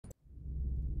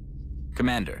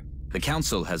Commander, the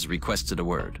Council has requested a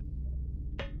word.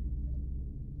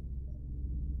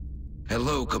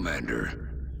 Hello,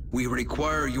 Commander. We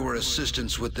require your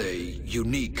assistance with a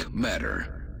unique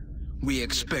matter. We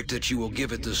expect that you will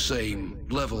give it the same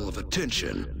level of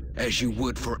attention as you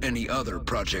would for any other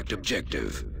project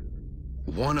objective.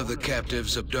 One of the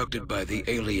captives abducted by the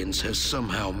aliens has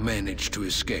somehow managed to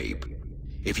escape.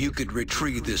 If you could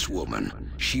retrieve this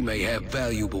woman, she may have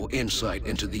valuable insight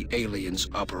into the aliens'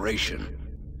 operation.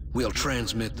 We'll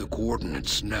transmit the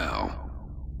coordinates now.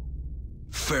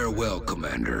 Farewell,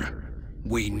 Commander.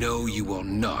 We know you will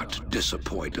not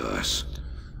disappoint us.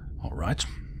 Alright,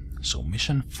 so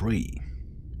mission 3.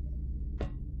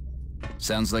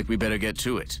 Sounds like we better get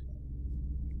to it.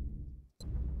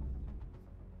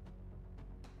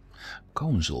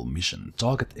 Council mission,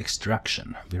 target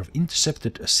extraction. We have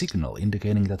intercepted a signal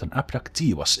indicating that an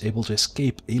abductee was able to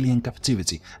escape alien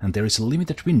captivity, and there is a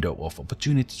limited window of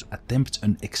opportunity to attempt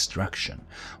an extraction.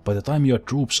 By the time your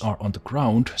troops are on the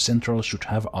ground, Central should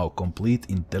have our complete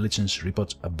intelligence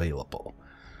report available.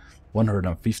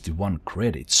 151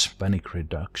 credits, panic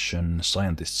reduction,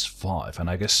 scientists 5, and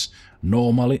I guess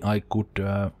normally I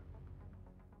could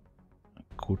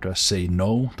say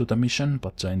no to the mission,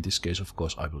 but in this case, of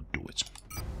course, I will do it.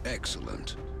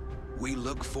 Excellent. We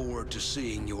look forward to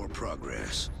seeing your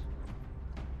progress.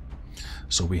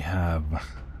 So we have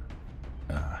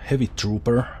a heavy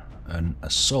trooper, an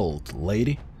assault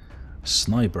lady,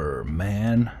 sniper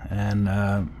man, and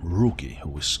a rookie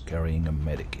who is carrying a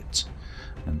medikit.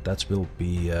 And that will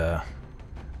be the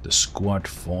squad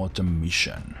for the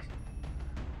mission.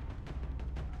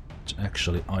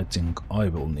 Actually, I think I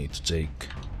will need to take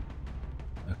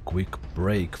a quick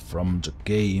break from the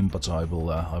game, but I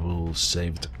will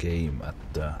save the game at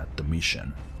the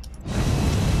mission.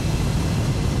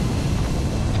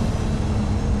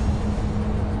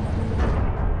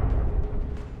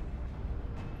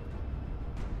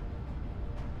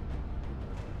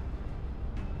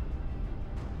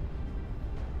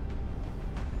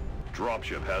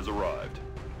 Dropship has arrived.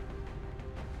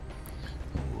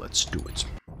 Let's do it.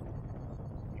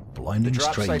 Blinding The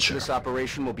drop stranger. site for this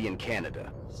operation will be in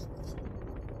Canada.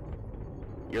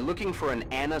 You're looking for an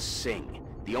Anna Singh,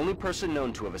 the only person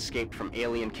known to have escaped from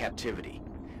alien captivity.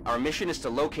 Our mission is to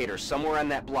locate her somewhere on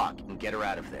that block and get her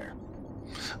out of there.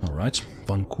 Alright,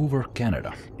 Vancouver,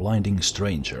 Canada. Blinding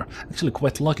stranger. Actually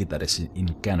quite lucky that it's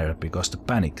in Canada, because the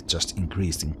panic just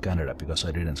increased in Canada because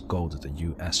I didn't go to the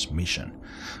US mission.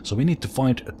 So we need to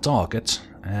find a target,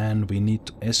 and we need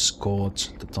to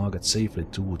escort the target safely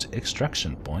to the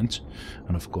extraction point,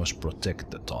 and of course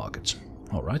protect the target.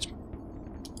 Alright.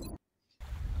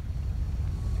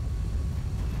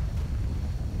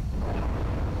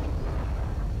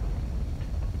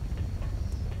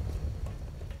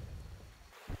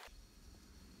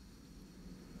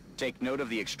 Take note of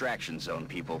the extraction zone,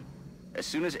 people. As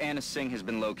soon as Anna Singh has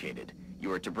been located,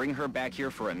 you are to bring her back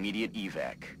here for immediate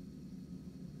evac.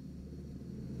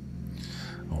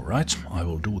 Alright, I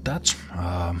will do that.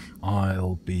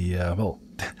 I'll be, well,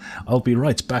 I'll be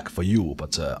right back for you,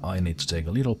 but I need to take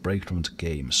a little break from the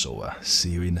game, so see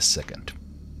you in a second.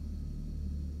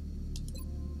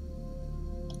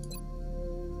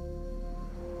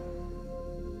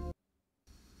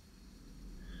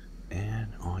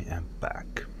 And I am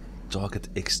back. Target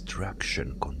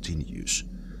extraction continues.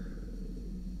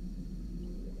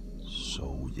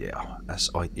 So yeah, as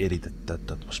I edited that,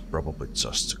 that was probably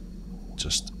just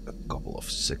a couple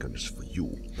of seconds for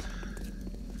you.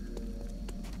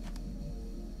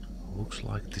 Looks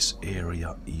like this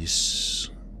area is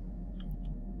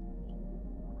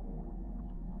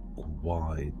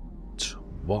quite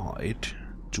wide.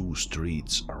 2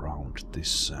 streets around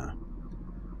this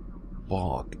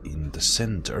park in the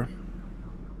center.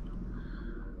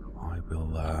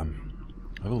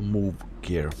 I will move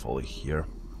carefully here,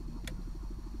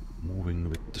 moving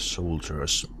with the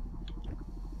soldiers.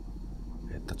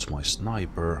 Yeah, that's my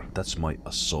sniper, that's my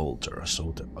assaulter.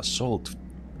 So the assault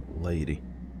lady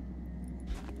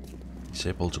is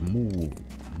able to move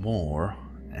more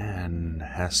and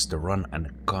has the run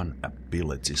and gun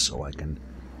ability, so I can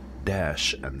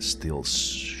dash and still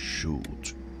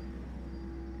shoot.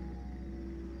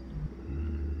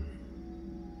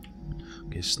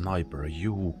 Okay, sniper,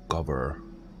 you cover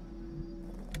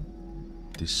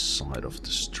this side of the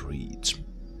street.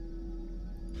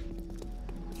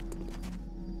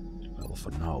 Well,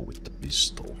 for now with the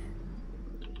pistol.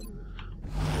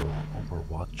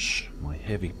 Overwatch, my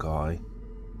heavy guy,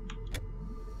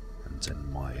 and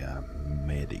then my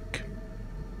medic.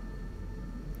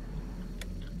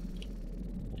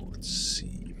 Let's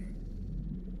see.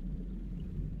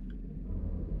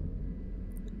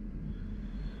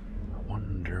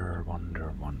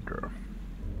 Wonder.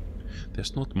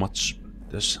 There's not much.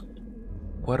 There's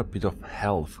quite a bit of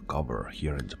health cover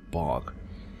here in the park.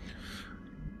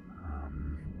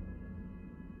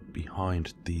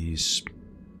 Behind these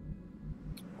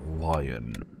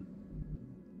lion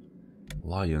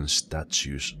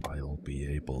statues, I'll be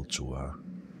able to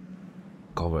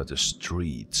cover the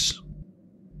streets.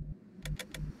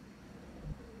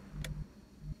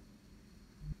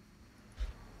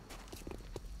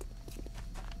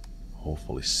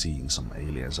 Hopefully seeing some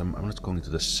aliens. I'm not going to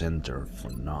the center for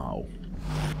now.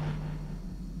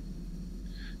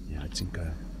 Yeah, I think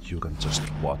you can just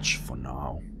watch for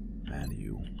now. And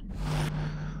you.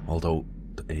 Although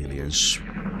the aliens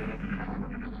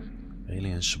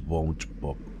won't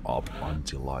pop up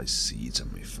until I see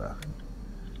them if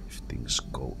things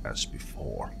go as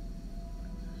before.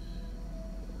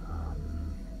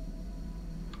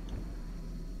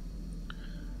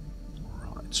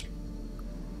 Right.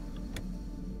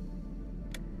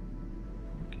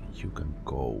 Okay, you can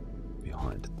go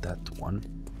behind that one.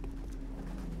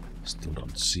 Still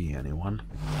don't see anyone.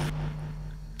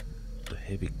 The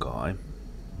heavy guy.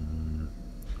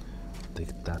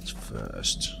 Take that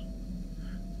first.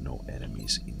 No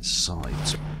enemies in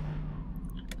sight.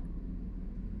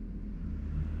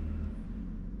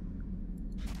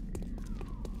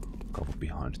 Cover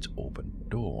behind the open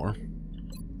door.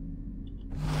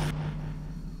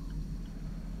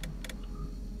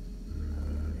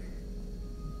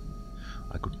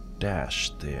 I could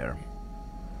dash there.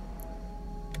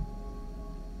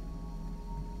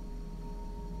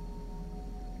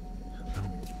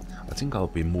 I think I'll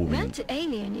be moving. That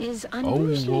alien is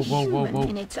unusually whoa. human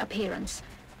in its appearance.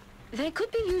 They could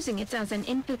be using it as an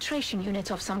infiltration unit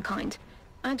of some kind.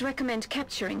 I'd recommend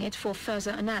capturing it for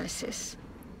further analysis.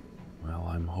 Well,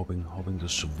 I'm hoping to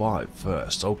survive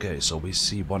first. Okay, so we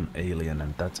see one alien,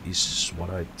 and that is what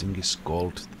I think is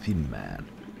called Thin Man.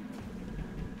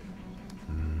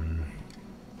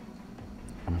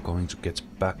 I'm going to get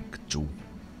back to...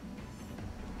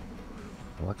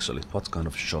 Well, actually, what kind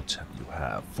of shot you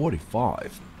have?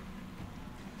 45.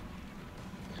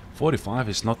 45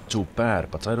 is not too bad,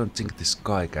 but I don't think this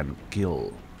guy can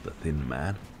kill the Thin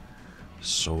Man.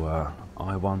 So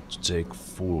I want to take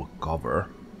full cover.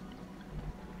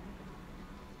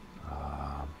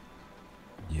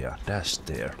 Yeah, dash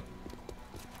there.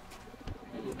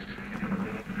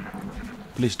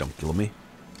 Please don't kill me.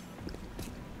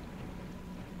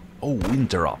 Oh,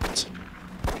 interrupt.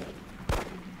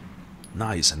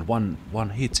 Nice, and one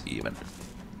hit even.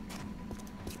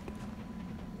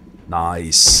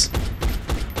 Nice.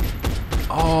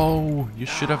 Oh, you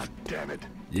should have... Damn it.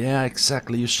 Yeah,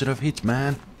 exactly, you should have hit,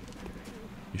 man.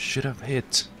 You should have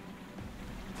hit.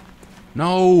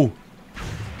 No!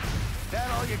 That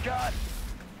all you got?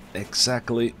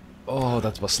 Exactly. Oh,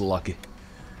 that was lucky.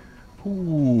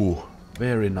 Ooh,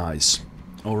 very nice.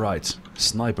 Alright,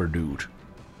 sniper dude.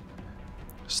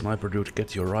 Sniper dude,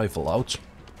 get your rifle out.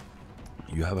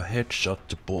 You have a headshot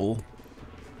to pull.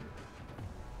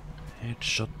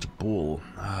 Headshot to pull.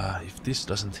 If this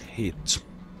doesn't hit...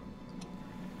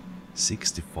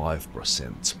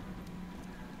 65%.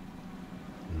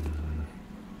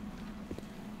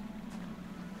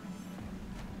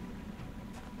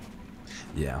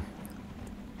 Yeah.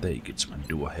 Take it and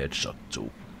do a headshot too.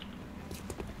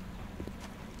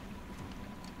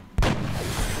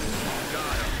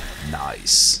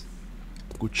 Nice.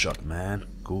 Good shot, man.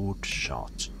 Good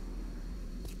shot.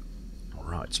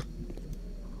 Alright.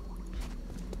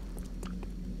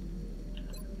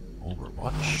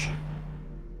 Overwatch.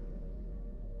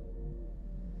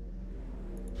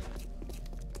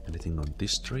 Anything on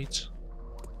this street?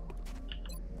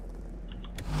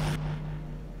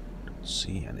 Don't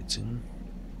see anything.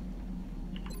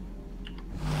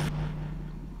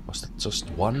 Was that just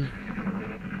one?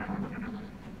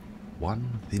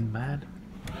 One Thin Man?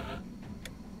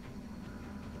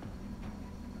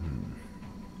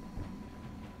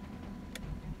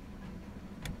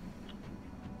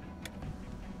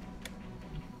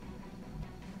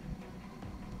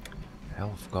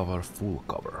 Health cover, full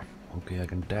cover. Okay, I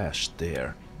can dash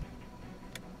there.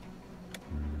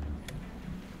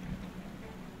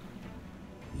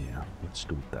 Yeah, let's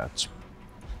do that.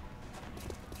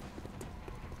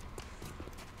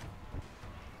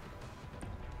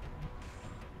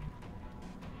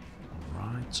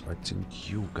 Alright, I think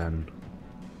you can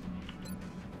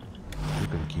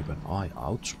keep an eye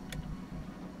out.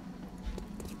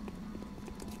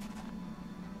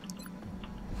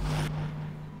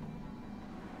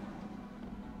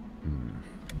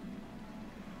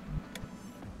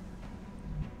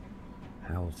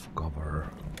 Health cover.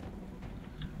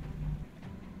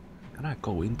 Can I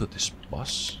go into this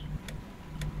bus?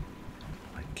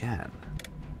 I can.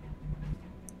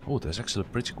 Oh, there's actually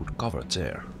pretty good cover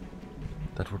there.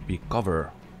 That would be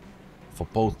cover for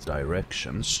both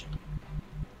directions.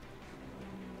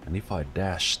 And if I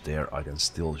dash there, I can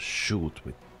still shoot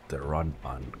with the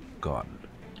run-on gun.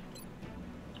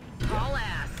 Haul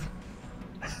ass.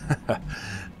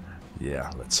 Yeah,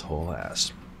 let's haul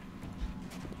ass.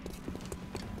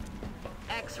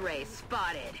 X-ray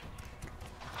spotted.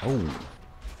 Oh,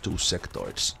 2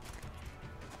 sectoids.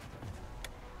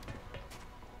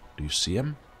 Do you see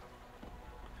him?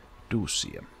 Do see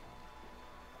him.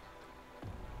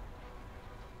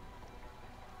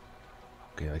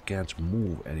 Okay, I can't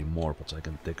move anymore, but I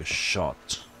can take a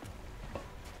shot.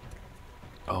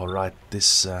 Alright,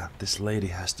 this lady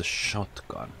has the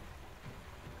shotgun.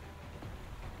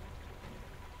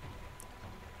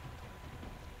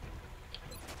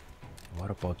 What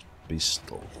about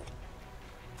pistol?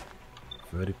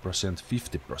 30%,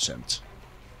 50%.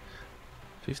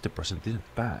 50% isn't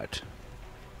bad.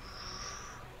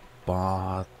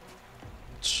 But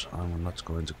I'm not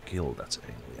going to kill that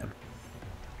alien.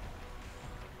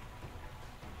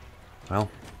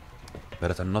 Well,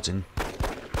 better than nothing.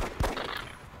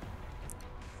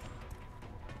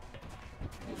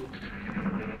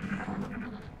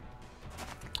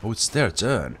 Oh, it's their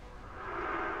turn.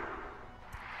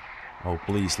 Oh,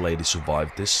 please, lady,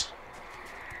 survive this.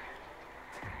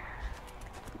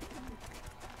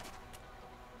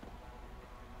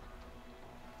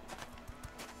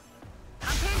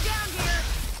 I'm pinned down here.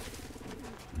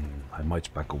 I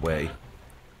might back away.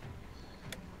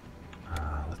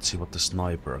 Let's see what the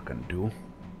sniper can do.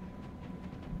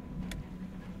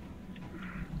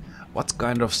 What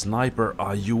kind of sniper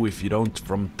are you if you don't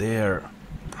from there?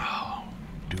 Oh,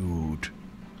 dude.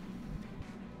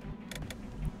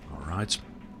 Alright.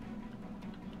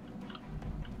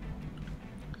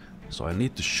 So I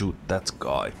need to shoot that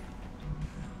guy.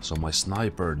 So my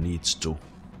sniper needs to...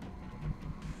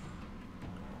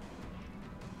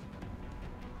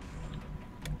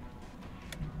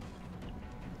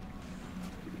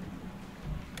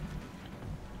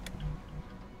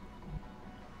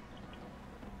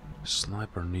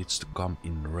 Sniper needs to come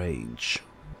in range.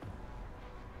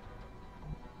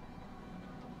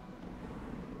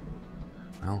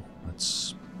 Well,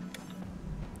 let's...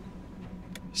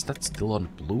 Is that still on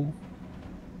blue?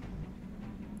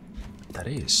 That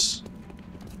is.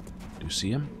 Do you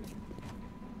see him?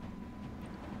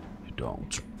 You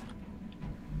don't.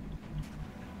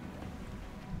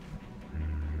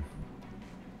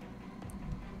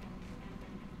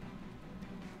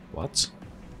 What?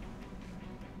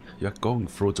 You're going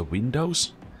through the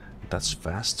windows? That's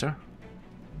faster?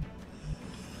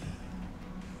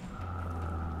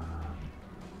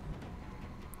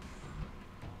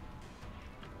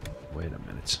 Wait a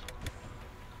minute.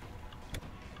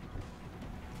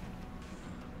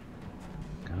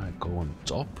 Can I go on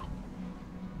top?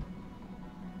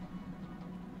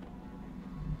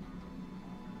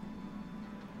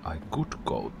 I could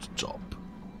go to top.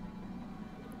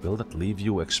 Will that leave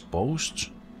you exposed?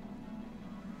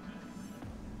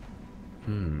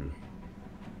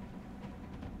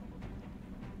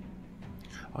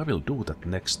 I will do that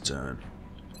next turn.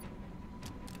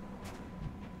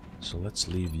 So let's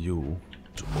leave you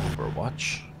to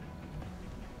Overwatch.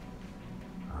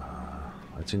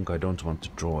 I think I don't want to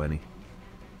draw any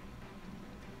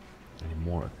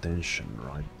more attention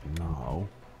right now.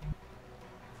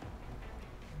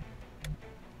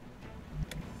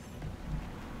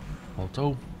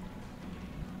 Although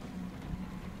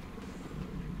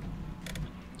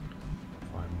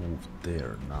if I move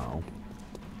there now,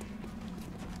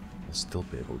 I'll still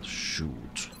be able to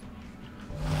shoot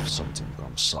if something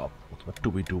comes up. But what do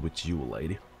we do with you,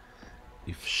 lady?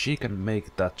 If she can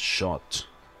make that shot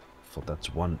for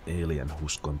that one alien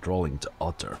who's controlling the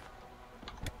other.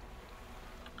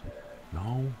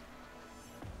 No?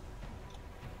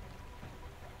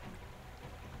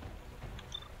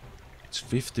 It's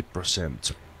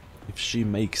 50%. If she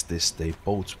makes this, they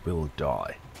both will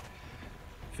die.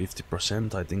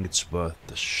 50%, I think it's worth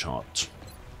the shot.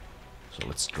 So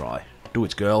let's try. Do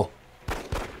it, girl.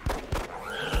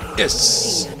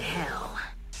 Yes! In hell.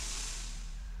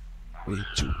 Way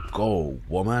to go,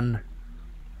 woman.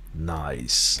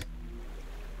 Nice.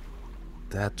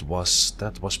 That was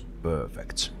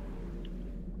perfect.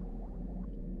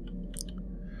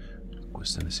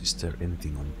 Question is there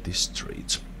anything on this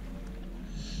street?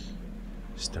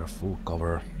 Is there full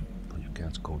cover? No, you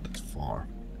can't go that far.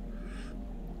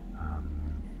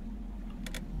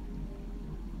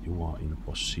 You are in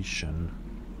position.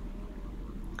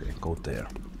 Okay, go there.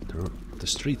 The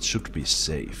street should be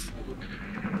safe.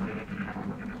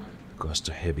 because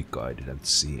the heavy guy didn't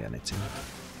see anything.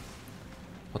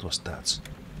 What was that?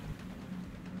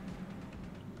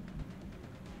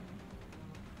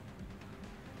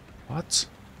 What?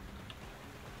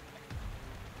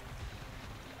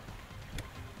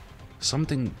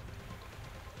 Something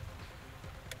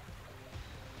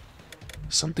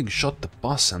shot the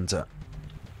bus and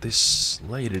this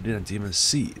lady didn't even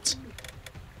see it.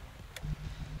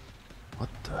 What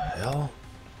the hell?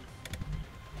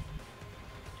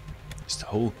 Is the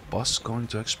whole bus going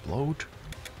to explode?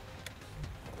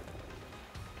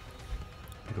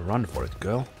 You run for it,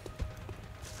 girl.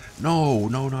 No,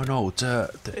 no, no, no. The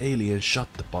alien shot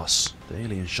the bus. The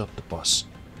alien shot the bus.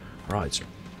 Right.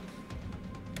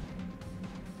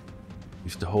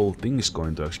 If the whole thing is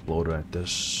going to explode, right,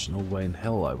 there's no way in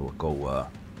hell I will go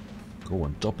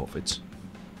on top of it.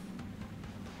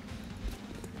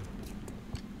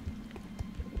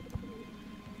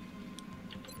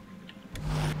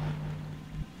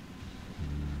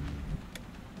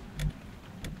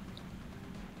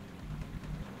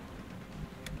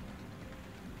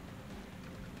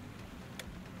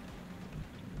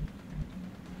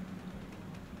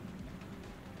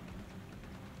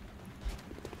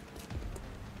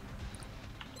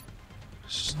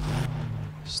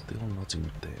 Still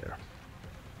nothing there.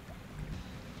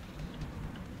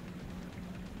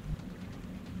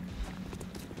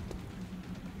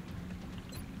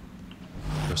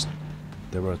 Because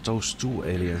there were those two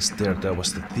aliens there, there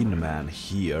was the thin man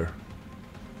here.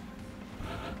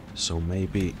 So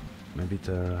maybe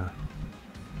the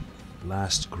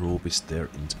last group is there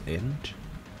in the end?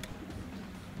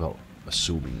 Well,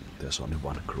 assuming there's only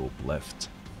one group left.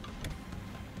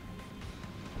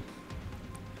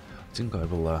 I think I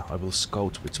will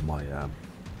scout with my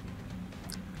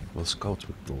scout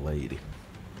with the lady,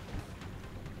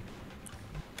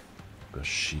 because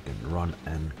she can run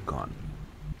and gun.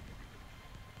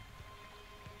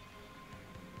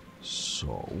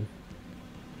 So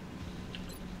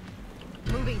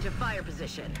Moving to fire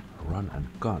position. run and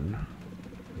gun.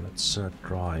 Let's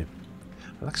try.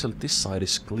 Well, actually, this side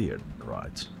is cleared,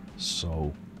 right?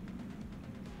 So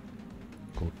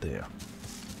go there.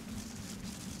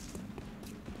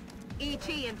 ET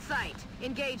in sight.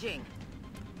 Engaging.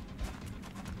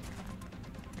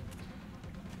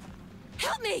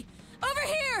 Help me! Over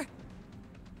here!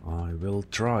 I will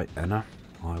try, Anna.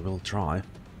 I will try.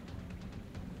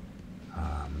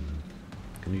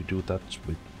 Can you do that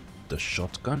with the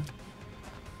shotgun?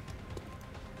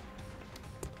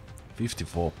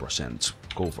 54%.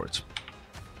 Go for it.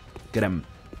 Get him.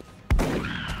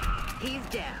 He's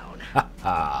down.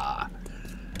 Ah.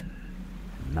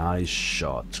 Nice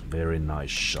shot. Very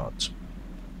nice shot.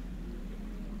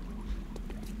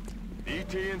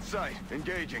 ET in sight.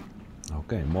 Engaging.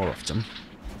 Okay, more of them.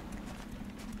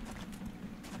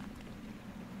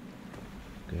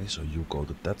 Okay, so you go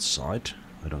to that side.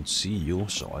 I don't see you,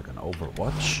 so I can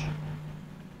overwatch.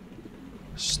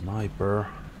 Sniper.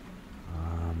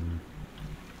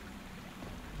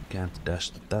 Can't dash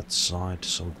to that side,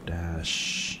 so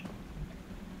dash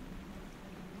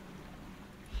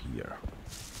here.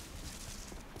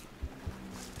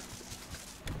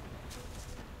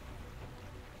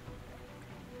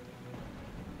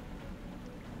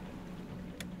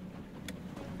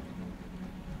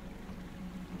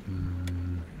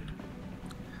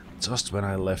 Just when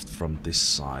I left from this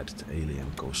side, the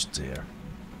alien goes there.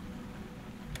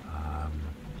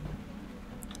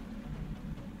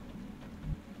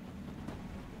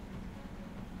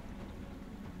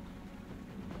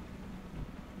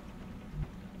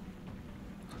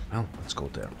 Well, let's go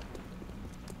there.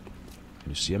 Can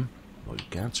you see him? No, you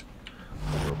can't.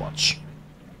 Overwatch.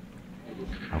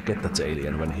 I'll get that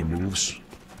alien when he moves.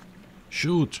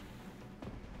 Shoot!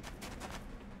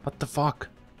 What the fuck?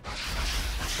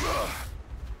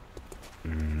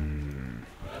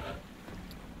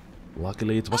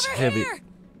 Luckily it was Over heavy. here!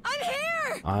 I'm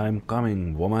here! I'm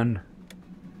coming, woman.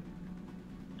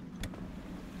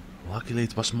 Luckily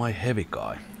it was my heavy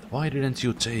guy. Why didn't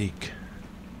you take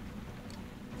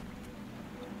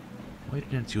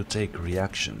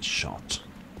reaction shot?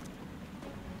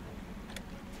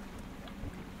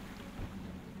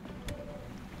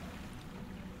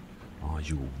 Are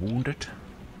you wounded?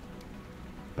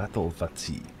 Battle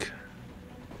fatigue.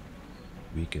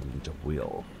 Weakening the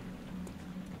will.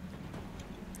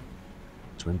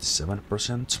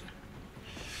 27%.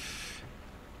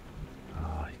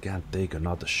 He can't take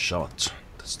another shot.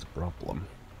 That's the problem.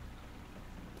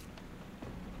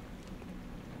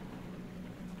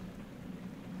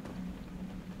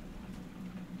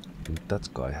 I think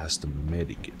that guy has the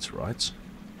medikit, right?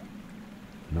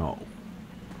 No.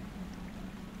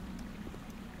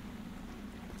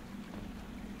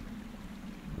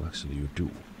 Actually, you do.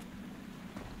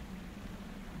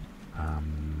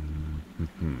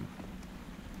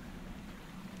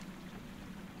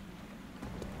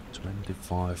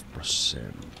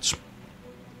 25%.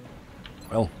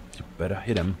 Well, you better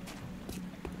hit him.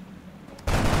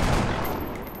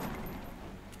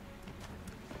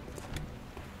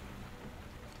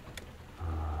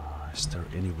 Is there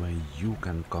any way you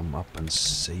can come up and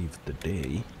save the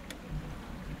day?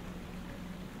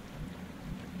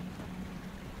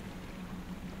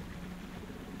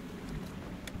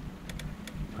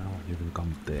 Well, you can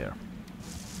come there.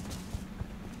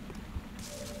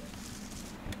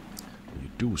 You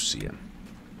do see him.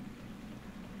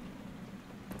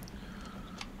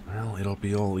 Well, it'll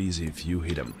be all easy if you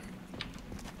hit him.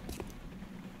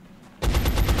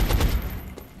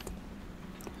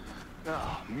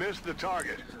 Oh, missed the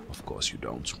target. Of course you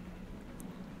don't.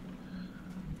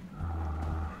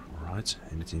 Right,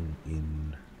 anything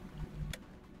in...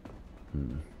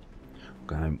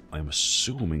 Okay, I'm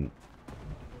assuming...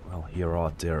 Well, here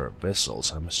are their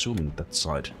vessels. I'm assuming that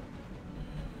side...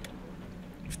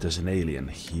 If there's an alien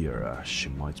here, she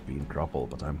might be in trouble,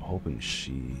 but I'm hoping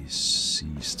she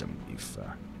sees them if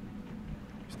there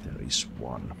is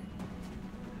one.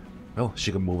 Well,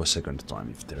 she can move a second time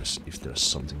if there's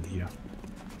something here.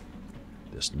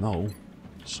 There's no,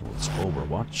 so it's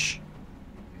Overwatch.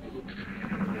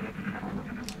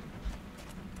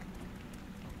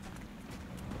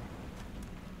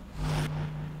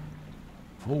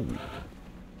 Oh,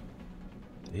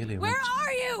 the alien. Where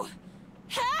are you?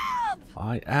 Help!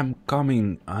 I am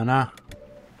coming, Anna.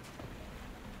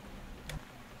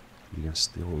 You can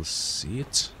still see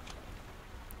it.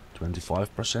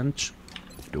 25%.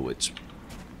 Do it.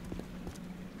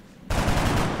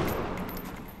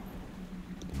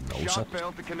 No Shot shot.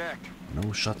 failed to connect.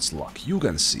 No shots luck. You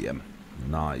can see him.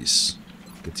 Nice.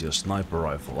 Get your sniper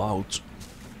rifle out.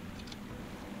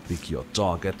 Pick your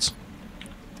target.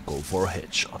 Go for a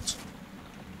headshot.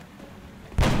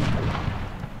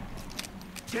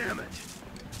 Damn it.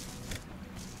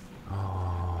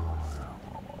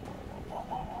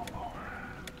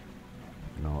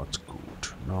 Not good.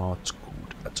 Not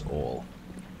good at all.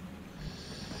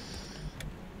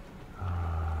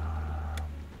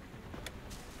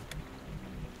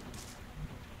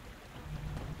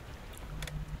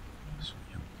 So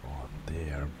you are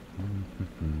there.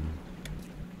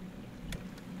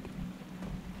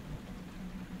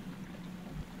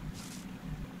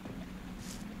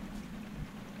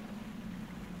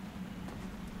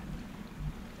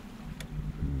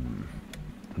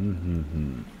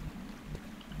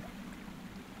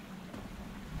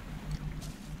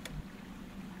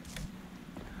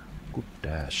 Good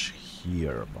dash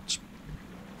here, but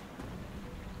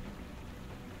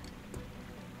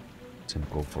then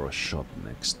go for a shot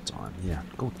next time. Yeah,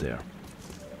 go there.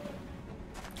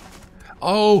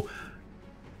 Oh!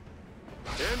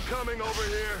 Incoming over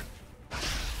here.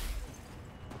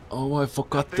 Oh, I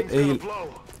forgot the Thing's gonna alien.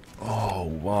 blow. Oh,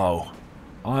 wow.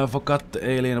 I forgot the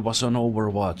alien was on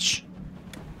Overwatch.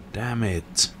 Damn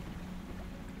it.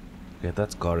 Okay,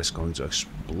 that car is going to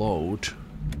explode.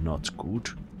 Not good.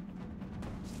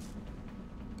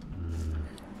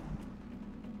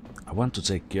 I want to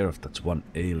take care of that one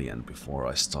alien before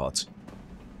I start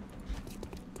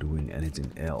doing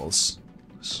anything else.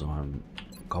 So I'm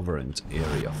covering the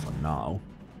area for now.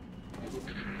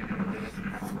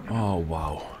 Oh,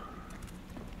 wow.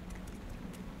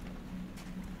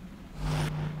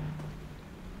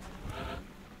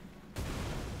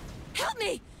 Help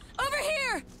me! Over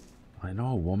here! I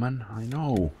know, woman. I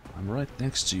know. I'm right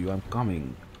next to you. I'm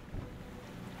coming.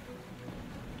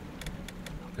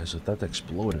 Okay, so that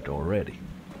exploded already.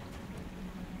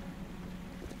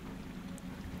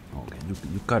 Okay,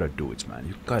 you gotta do it, man.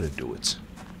 You gotta do it.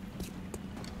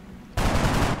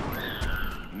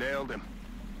 Nailed him.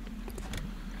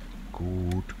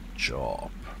 Good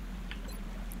job.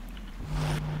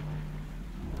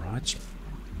 Right.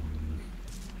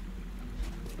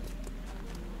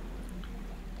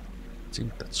 I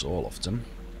think that's all of them.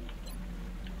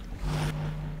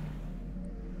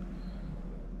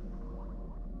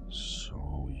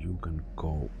 So you can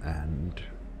go and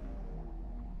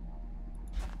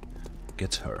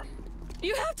get her.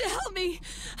 You have to help me!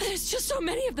 There's just so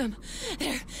many of them.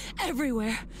 They're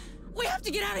everywhere. We have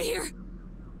to get out of here!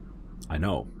 I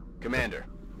know. Commander,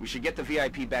 we should get the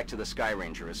VIP back to the Sky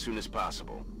Ranger as soon as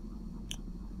possible.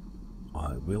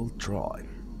 I will try.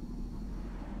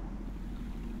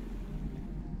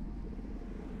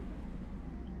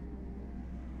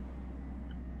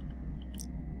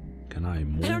 Can I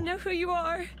move? I don't know who you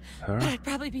are, Her? but I'd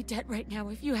probably be dead right now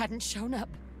if you hadn't shown up.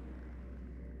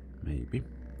 Maybe.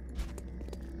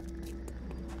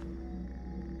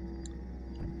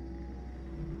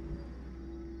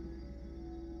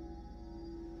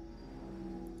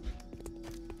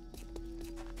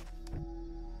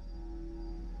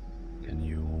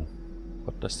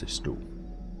 does this do?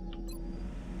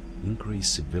 Increase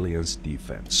civilians'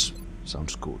 defense.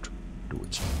 Sounds good. Do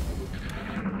it.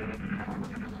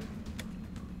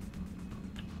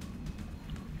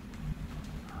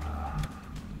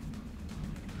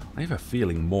 I have a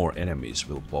feeling more enemies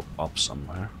will pop up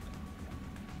somewhere.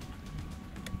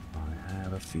 I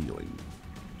have a feeling.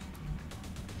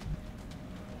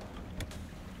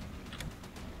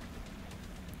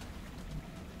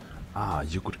 Ah,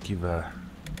 you could give a...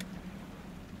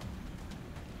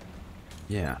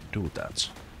 Yeah, do that.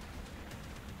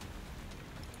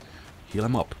 Heal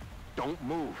him up. Don't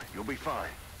move. You'll be fine.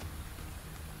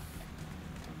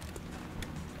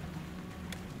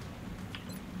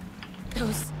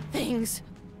 Those things.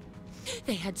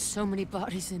 They had so many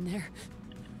bodies in there.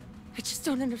 I just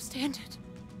don't understand it.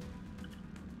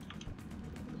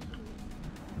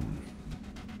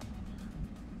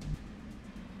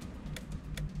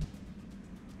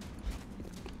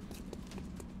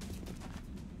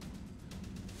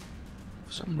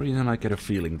 For some reason I get a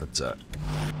feeling that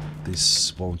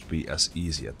this won't be as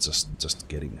easy as just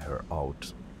getting her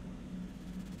out.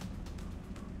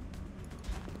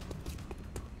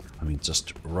 I mean,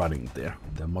 just running there.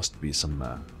 There must be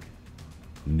some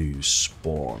new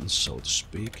spawns, so to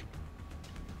speak.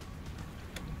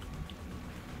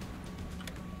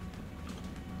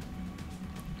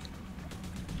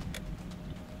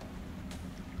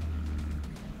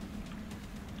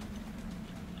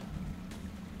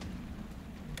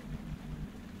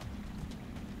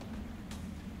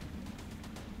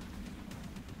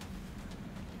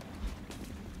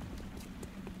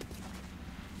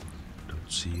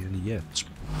 See any yet.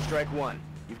 Strike one.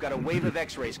 You've got a wave of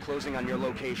X-rays closing on your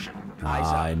location. Eyes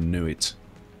up. I knew it.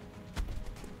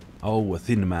 Oh, a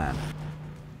thin man.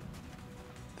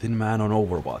 Thin man on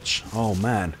Overwatch. Oh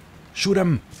man. Shoot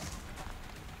him!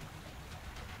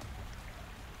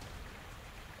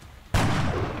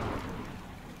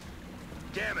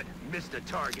 Damn it! Missed the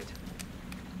target.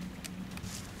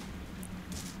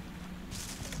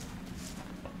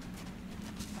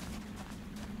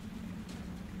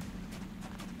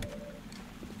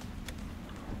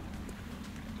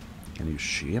 Can you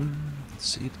see him?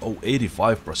 See it? Oh,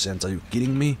 85%. Are you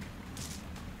kidding me?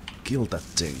 Kill that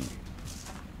thing.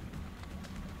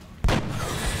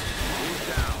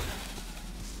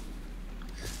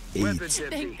 Weapons 8.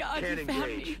 Thank God Can't you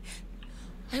found engage. me.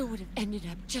 I would have ended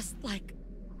up just like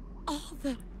all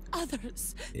the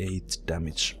others. 8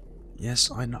 damage.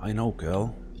 Yes, I know,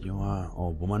 girl. You are,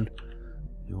 or woman.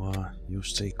 You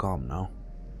stay calm now.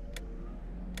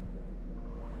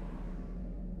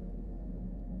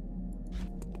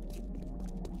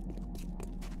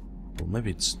 Well,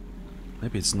 maybe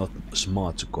it's not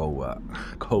smart to go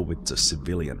go with the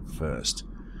civilian first.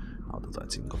 Now that I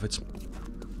think of it.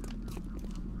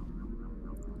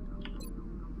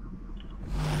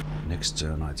 Next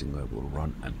turn, I think I will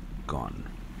run and gun.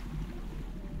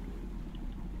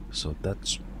 So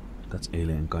that's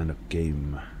alien kind of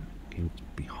game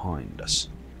behind us.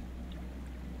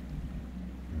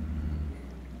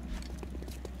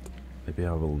 Maybe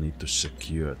I will need to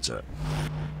secure the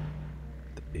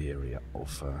area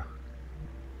of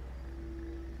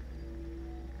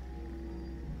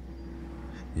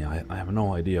yeah, I have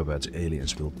no idea where the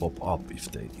aliens will pop up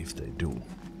if they do.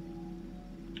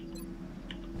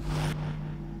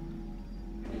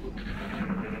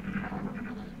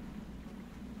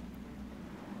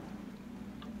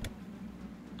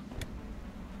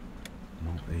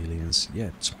 No aliens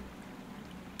yet.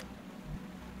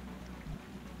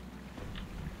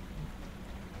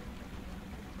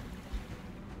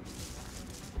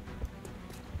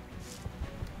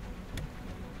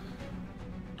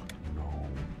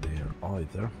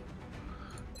 Either.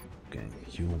 Okay,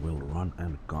 you will run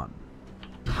and gun.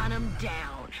 Hunt him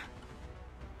down.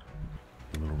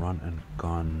 You will run and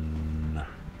gun.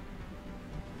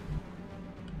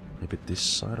 Maybe this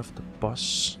side of the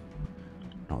bus.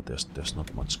 No, there's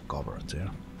not much cover there.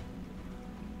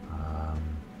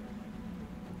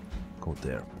 Go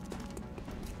there.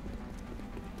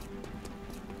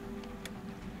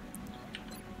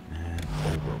 And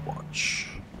Overwatch.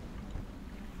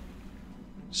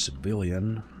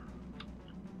 Civilian,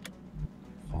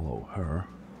 follow her.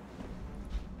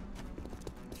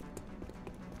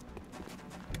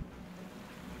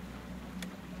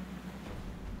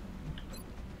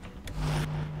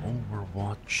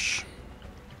 Overwatch.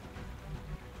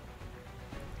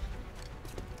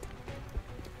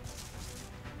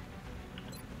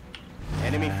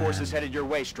 Enemy forces headed your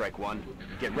way, Strike One.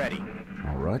 Get ready.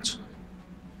 All right.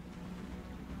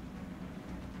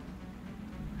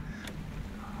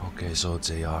 Okay, so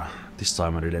they are... This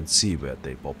time I didn't see where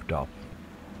they popped up.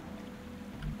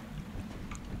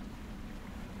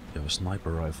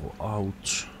 sniper rifle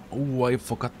out. Oh, I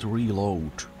forgot to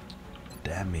reload.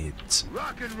 Damn it.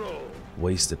 Rock and roll.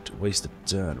 Wasted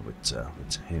turn with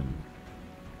him.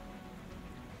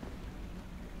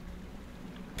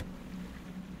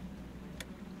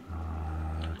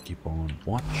 Keep on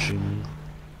watching.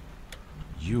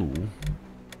 You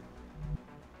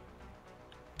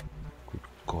could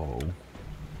go.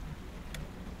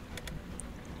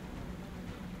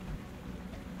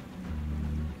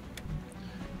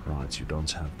 Right, you don't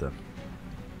have the...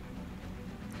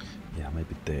 Yeah,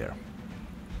 maybe there.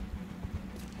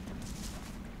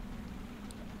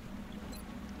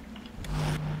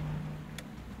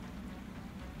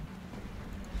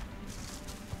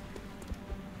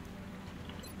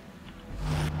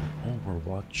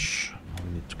 Overwatch. Now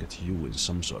we need to get you in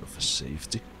some sort of a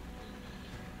safety.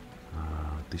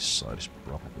 This side is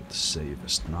probably the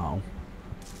safest now.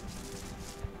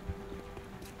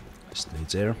 Stay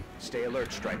there. Stay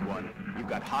alert, Strike One. You've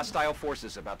got hostile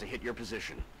forces about to hit your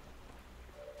position.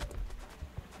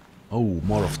 Oh,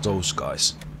 more of those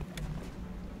guys.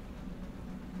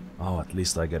 Oh, at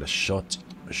least I get a shot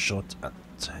at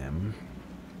him.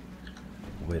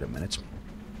 Wait a minute.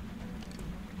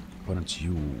 Why don't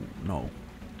you... No.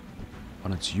 Why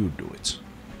don't you do it?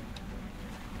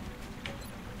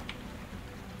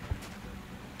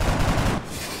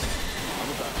 I'm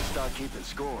about to start keeping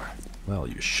score. Well,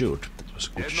 you should. That was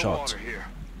a good shot. Here.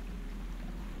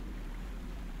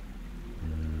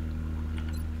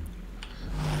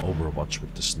 Overwatch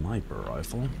with the sniper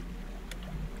rifle.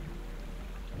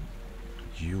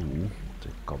 You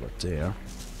take cover there.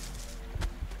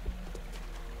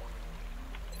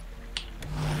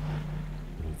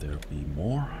 Will there be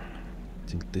more? I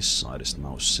think this side is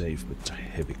now safe with the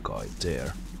heavy guy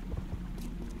there.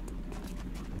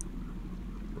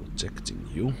 Protecting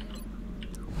you.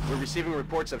 We're receiving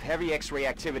reports of heavy X-ray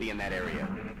activity in that area.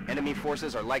 Enemy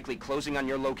forces are likely closing on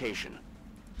your location.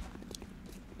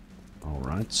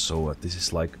 Alright, so this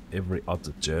is like every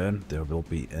other turn there will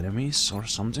be enemies or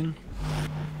something.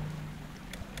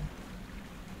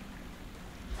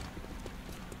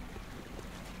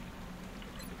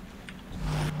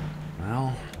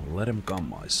 Well, let him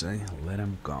come, I say. Let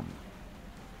him come.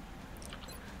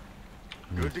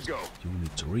 Good to go. You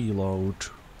need to reload.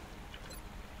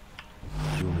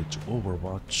 You need to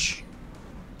overwatch.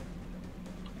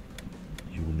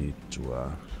 You need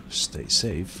to stay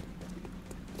safe.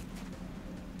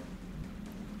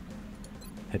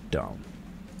 Head down.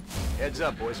 Heads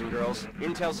up, boys and girls.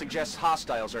 Intel suggests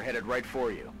hostiles are headed right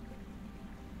for you.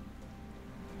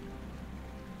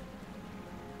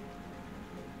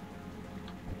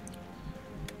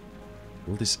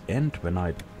 Will this end when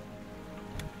I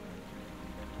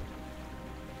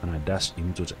dash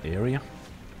into the area?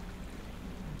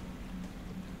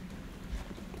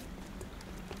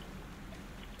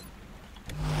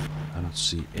 I don't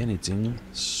see anything,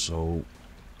 so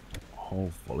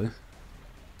hopefully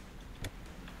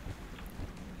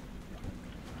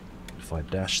if I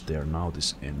dash there now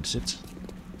this ends it.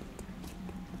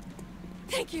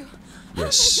 Thank you.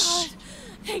 Yes. Oh my god.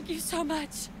 Thank you so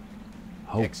much.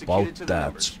 How Executed about to the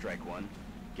numbers, that? Strike One.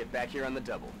 Get back here on the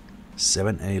double.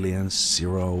 7 aliens,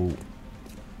 0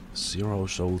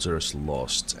 soldiers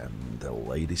lost, and the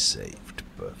lady saved.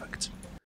 Perfect.